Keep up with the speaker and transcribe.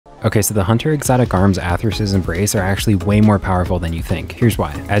Okay, so the Hunter Exotic Arms Athrys Embrace are actually way more powerful than you think. Here's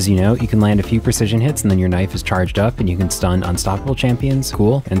why. As you know, you can land a few precision hits and then your knife is charged up and you can stun unstoppable champions.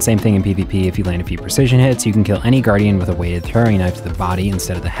 Cool. And same thing in PvP, if you land a few precision hits, you can kill any guardian with a weighted throwing knife to the body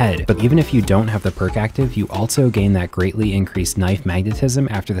instead of the head. But even if you don't have the perk active, you also gain that greatly increased knife magnetism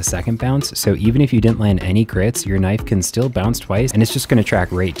after the second bounce, so even if you didn't land any crits, your knife can still bounce twice and it's just going to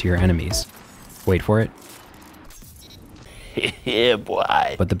track right to your enemies. Wait for it. Yeah,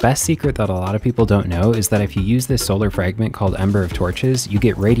 boy. But the best secret that a lot of people don't know is that if you use this solar fragment called Ember of Torches, you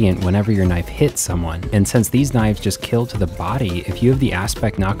get radiant whenever your knife hits someone. And since these knives just kill to the body, if you have the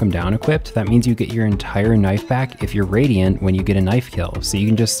aspect knock them down equipped, that means you get your entire knife back if you're radiant when you get a knife kill. So you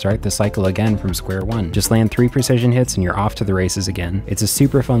can just start the cycle again from square one. Just land 3 precision hits and you're off to the races again. It's a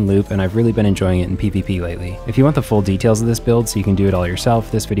super fun loop and I've really been enjoying it in PvP lately. If you want the full details of this build so you can do it all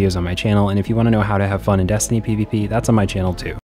yourself, this video is on my channel, and if you want to know how to have fun in Destiny PvP, that's on my channel too.